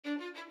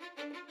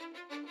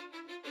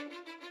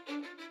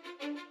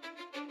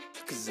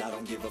Cause I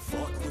don't give a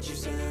fuck what you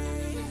say.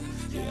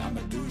 Yeah, I'ma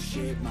do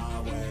shit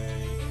my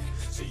way.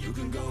 So you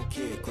can go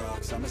kick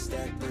rocks, I'ma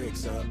stack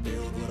bricks up,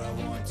 build what I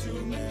want to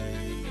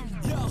make.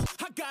 Yo,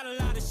 I got a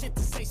lot of shit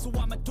to say, so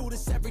I'ma do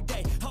this every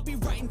day. I'll be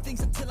writing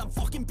things until I'm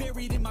fucking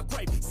buried in my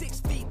grave.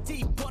 6 feet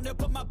deep under,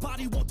 but my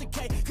body won't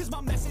decay. Cause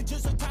my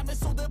messages are timeless,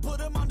 so they'll put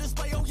them on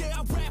display. Oh yeah,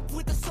 I rap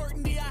with a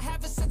certainty, I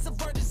have a sense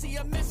of urgency.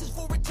 A message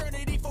for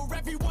eternity, for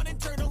everyone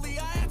internally.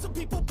 I had some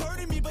people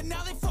burning me, but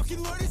now they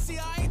fucking learn to see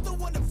I ain't the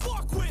one to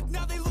fuck with.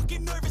 Now they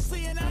looking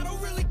nervously, and I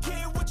don't really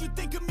care what you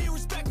think of me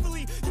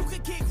respectfully. You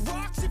can kick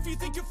rocks if you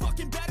think you're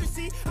fucking better,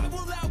 see. I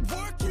will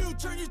outwork you,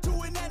 turn you to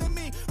an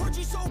enemy. Hurt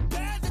you so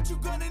bad that you're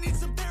gonna need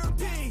some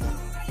therapy.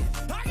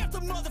 I got the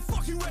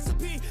motherfucking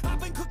recipe. I've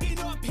been cooking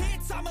up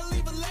hits, I'ma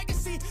leave a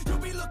legacy. You'll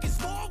be looking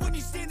small when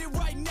you're standing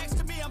right next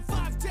to me. I'm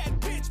 5'10",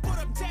 bitch, but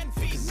I'm 10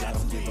 feet next to me. I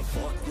don't give a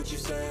fuck what you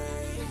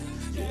say.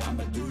 Yeah,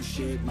 I'ma do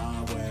shit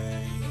my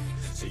way.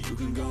 So you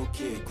can go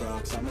kick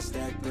rocks, I'ma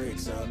stack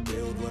bricks up,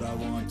 build what I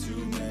want to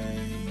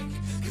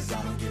make. Cause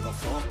I don't give a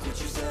fuck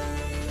what you say.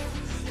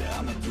 Yeah,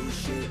 I'ma do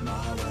shit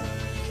my way.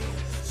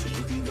 So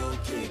you can go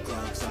kick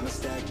rocks, I'ma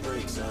stack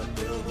bricks up,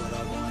 build what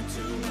I want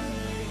to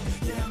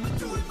make. Yeah, I'ma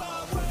do it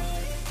my way.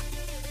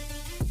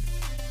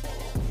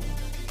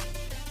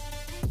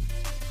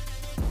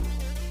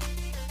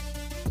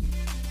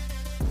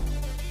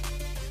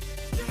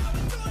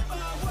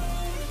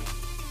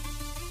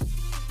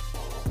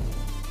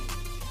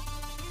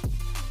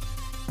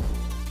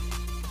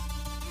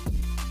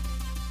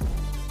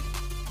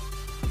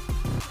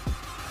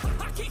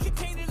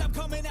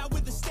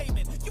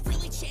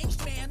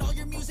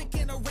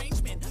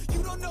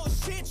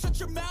 Shut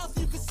your mouth,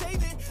 you can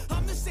save it.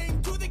 I'm the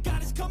same dude that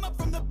got his come up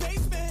from the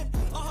basement.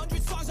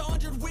 100 songs,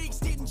 100 weeks,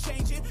 didn't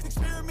change it.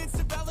 Experiments,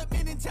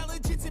 development,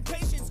 intelligence, and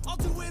patience. I'll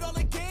do it all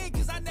again,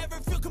 cause I never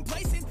feel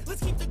complacent.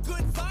 Let's keep the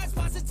good vibes,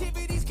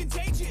 positivity's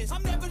contagious.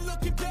 I'm never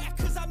looking back,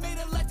 cause I made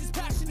a life that's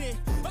passionate.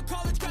 A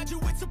college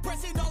graduate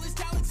suppressing all his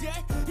talents,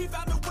 yeah. He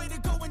found a way to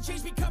go and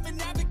change, become an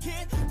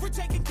advocate for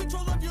taking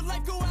control of your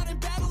life, go out and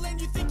battle. And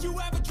you think you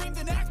have a dream,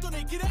 then act on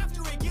it. Get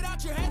after it, get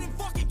out your head and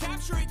fucking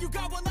capture it. You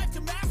got one life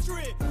to master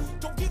it.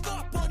 Don't give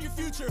up on your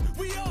future,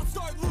 we all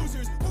start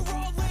losers. We're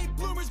all late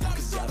bloomers,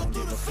 gotta struggle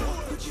through the sewer.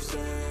 What you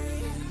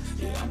say?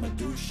 Yeah, I'ma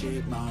do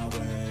shit my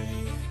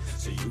way.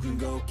 So you can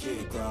go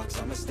kick rocks,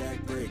 I'ma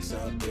stack bricks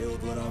up,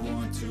 build what I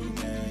want to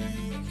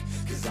make.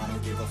 Cause I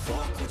don't give a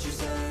fuck what you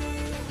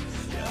say.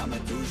 Yeah, I'ma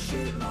do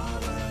shit my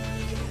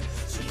way.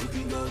 So you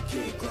can go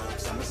kick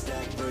rocks, I'ma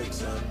stack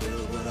bricks up,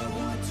 build what I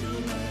want to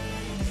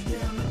make.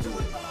 Yeah, I'ma do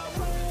it my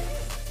way.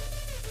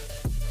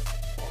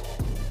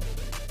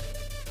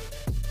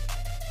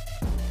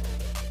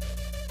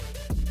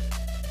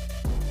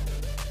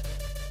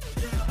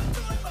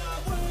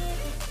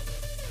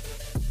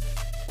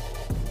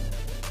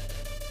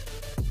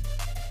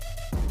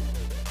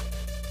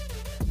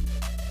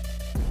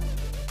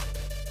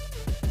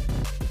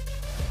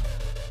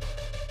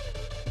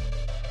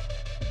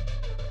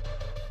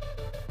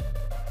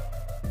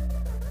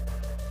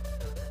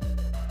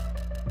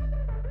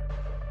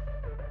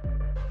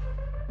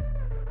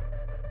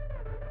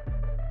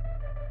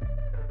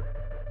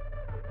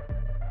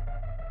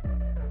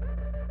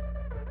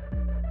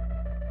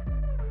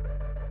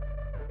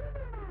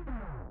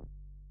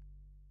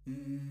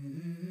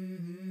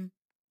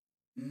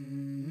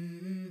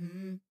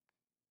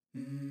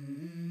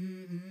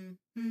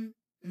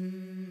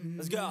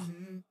 Let's go.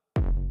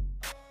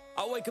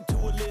 I wake up to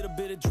a little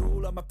bit of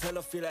drool on my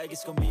pillow, feel like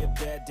it's gonna be a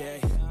bad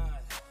day.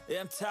 Yeah,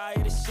 I'm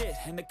tired of shit,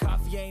 and the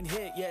coffee ain't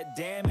hit yet,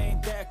 damn,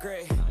 ain't that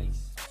great.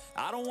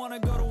 I don't wanna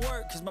go to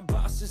work, cause my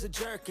boss is a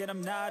jerk, and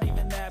I'm not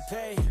even that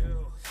paid.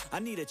 I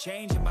need a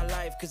change in my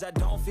life, cause I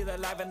don't feel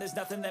alive, and there's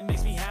nothing that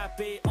makes me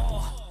happy.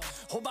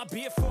 Hold my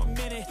beer for a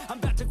minute, I'm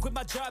about to quit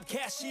my job,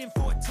 cash in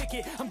for a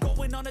ticket. I'm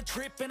going on a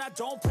trip and I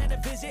don't plan to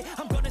visit.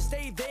 I'm gonna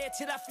stay there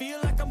till I feel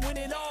like I'm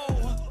winning,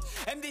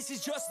 and this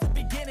is just the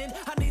beginning.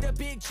 I need a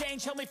big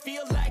change, help me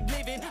feel like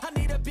living. I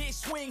need a big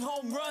swing,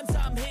 home runs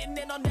I'm hitting,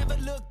 and I'll never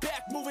look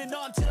back, moving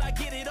on till I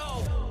get it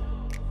all.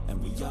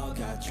 And we all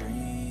got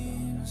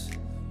dreams,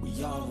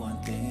 we all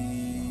want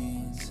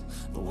things.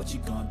 But what you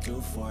gonna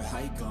do for it? How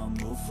you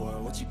gonna move for it?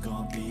 What you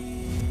gonna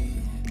be?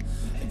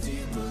 And do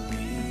you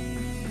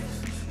believe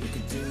you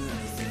can do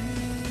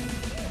anything?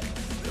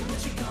 But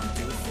what you gonna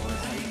do for it?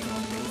 How you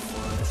gonna move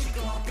for it? What you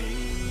gonna be?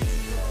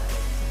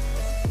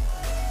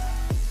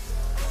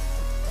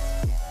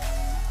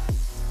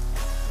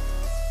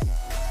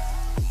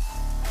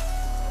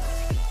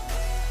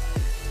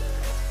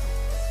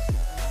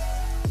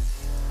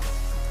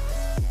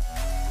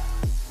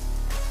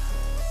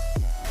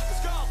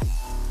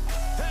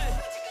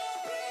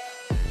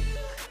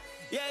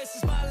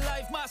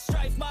 My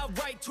strife, my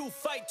right to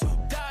fight, to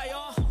die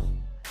on.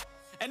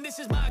 And this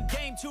is my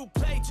game to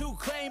play, to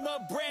claim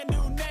a brand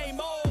new name,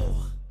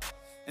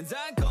 And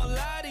I ain't gonna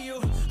lie to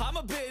you, I'm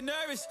a bit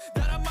nervous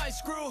that I might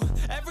screw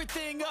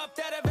everything up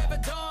that I've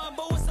ever done.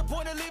 But what's the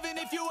point of living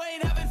if you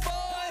ain't having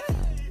fun?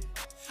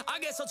 I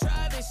guess I'll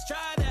try this,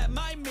 try that,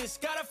 might miss,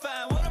 gotta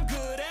find what I'm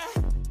good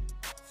at.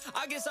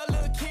 I guess I'll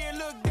look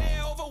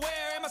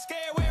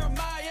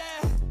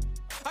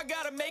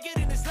make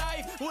it in this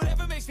life.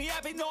 Whatever makes me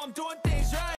happy, know I'm doing things right.